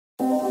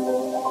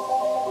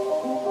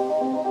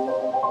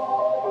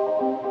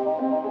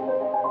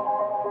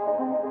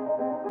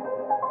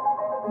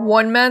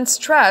One man's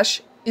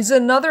trash is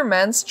another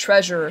man's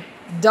treasure.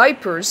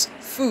 Diapers,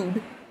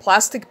 food,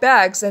 plastic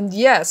bags, and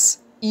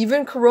yes,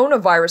 even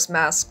coronavirus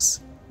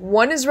masks.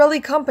 One Israeli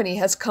company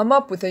has come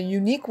up with a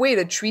unique way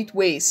to treat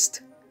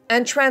waste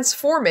and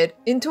transform it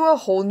into a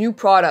whole new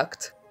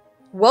product.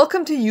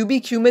 Welcome to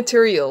UBQ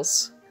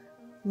Materials.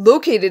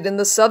 Located in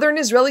the southern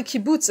Israeli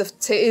kibbutz of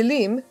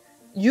𝐶𝐸LIM,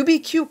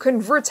 UBQ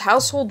converts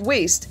household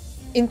waste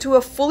into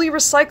a fully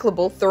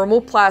recyclable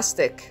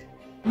thermoplastic.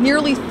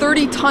 Nearly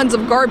 30 tons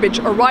of garbage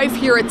arrive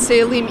here at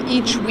𝐶𝐸LIM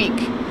each week.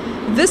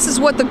 This is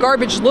what the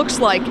garbage looks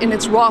like in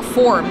its raw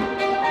form.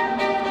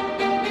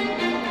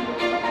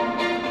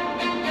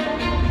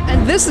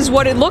 And this is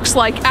what it looks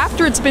like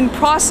after it's been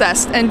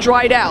processed and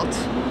dried out.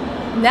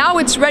 Now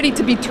it's ready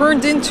to be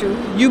turned into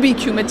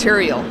UBQ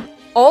material.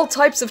 All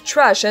types of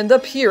trash end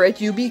up here at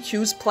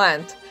UBQ's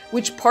plant,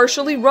 which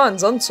partially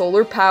runs on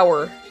solar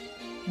power.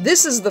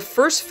 This is the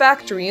first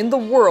factory in the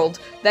world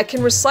that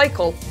can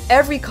recycle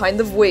every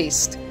kind of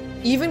waste,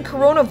 even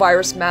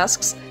coronavirus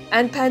masks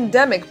and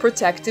pandemic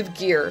protective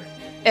gear.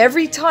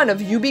 Every ton of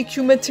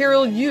UBQ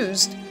material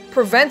used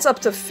prevents up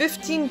to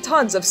 15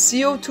 tons of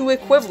CO2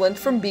 equivalent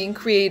from being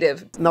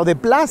created. Now the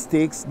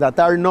plastics that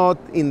are not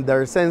in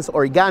their sense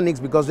organics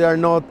because they are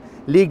not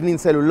lignin,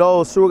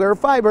 cellulose, sugar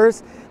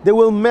fibers, they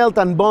will melt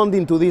and bond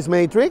into this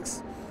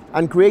matrix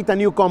and create a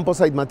new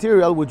composite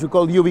material which we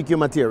call UBQ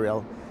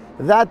material.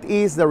 That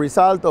is the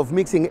result of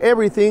mixing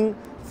everything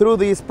through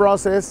this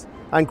process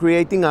and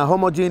creating a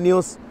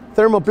homogeneous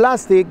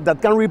thermoplastic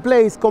that can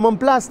replace common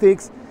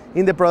plastics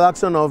in the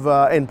production of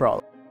end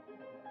products.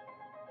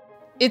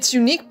 Its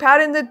unique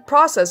patented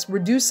process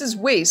reduces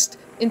waste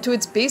into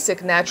its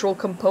basic natural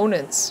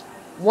components.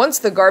 Once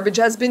the garbage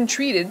has been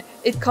treated,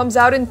 it comes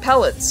out in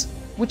pellets,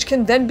 which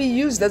can then be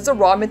used as a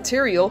raw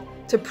material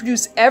to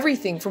produce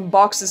everything from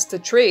boxes to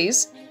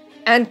trays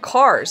and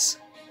cars.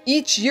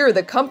 Each year,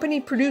 the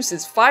company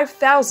produces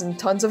 5,000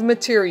 tons of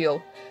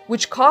material,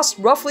 which costs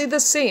roughly the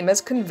same as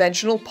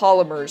conventional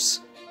polymers.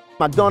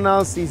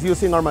 McDonald's is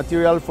using our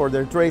material for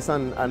their trays,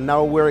 and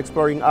now we're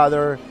exploring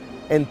other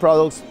end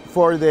products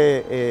for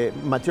the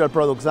material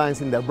product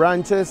lines in their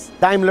branches.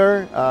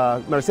 Daimler,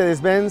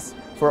 Mercedes-Benz,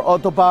 for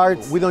auto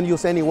parts, we don't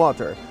use any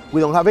water.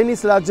 We don't have any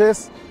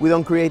sludges, we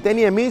don't create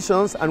any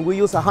emissions, and we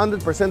use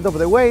 100% of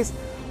the waste.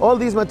 All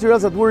these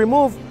materials that we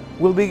remove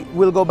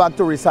will go back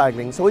to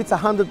recycling, so it's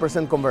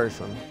 100%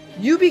 conversion.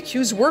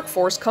 UBQ's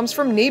workforce comes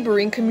from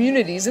neighboring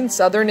communities in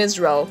southern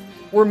Israel,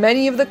 where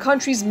many of the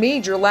country's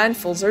major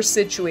landfills are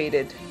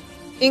situated,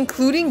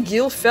 including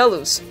Gil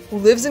Felus, who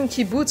lives in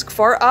kibbutz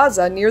Kfar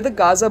Aza near the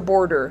Gaza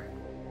border.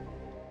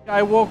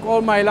 I work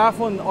all my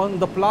life on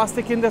the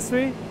plastic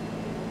industry,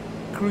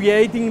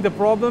 creating the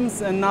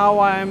problems, and now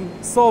I am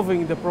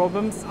solving the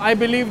problems. I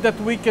believe that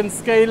we can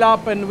scale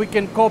up and we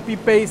can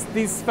copy-paste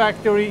this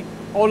factory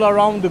all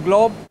around the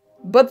globe.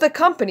 But the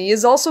company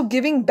is also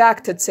giving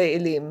back to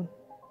𝐶𝐸LIM.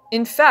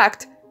 In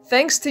fact,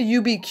 thanks to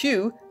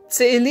UBQ,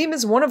 𝐶𝐸LIM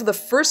is one of the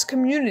first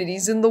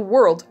communities in the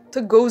world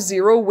to go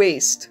zero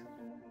waste.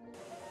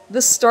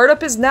 The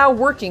startup is now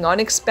working on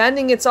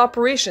expanding its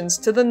operations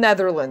to the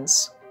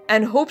Netherlands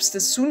and hopes to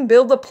soon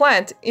build a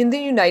plant in the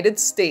United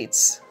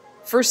States.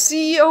 For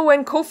CEO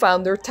and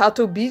co-founder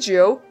Tato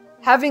Biggio,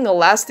 having a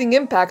lasting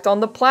impact on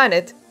the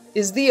planet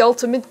is the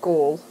ultimate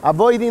goal.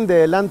 Avoiding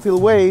the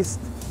landfill waste,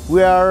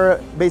 we are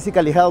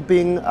basically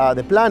helping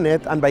the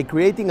planet, and by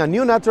creating a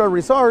new natural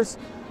resource,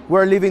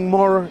 we're leaving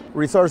more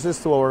resources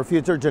to our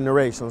future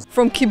generations.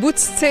 From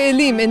kibbutz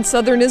𝐶𝐸LIM in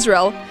southern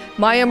Israel,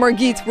 Maya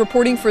Margit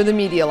reporting for the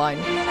Media Line.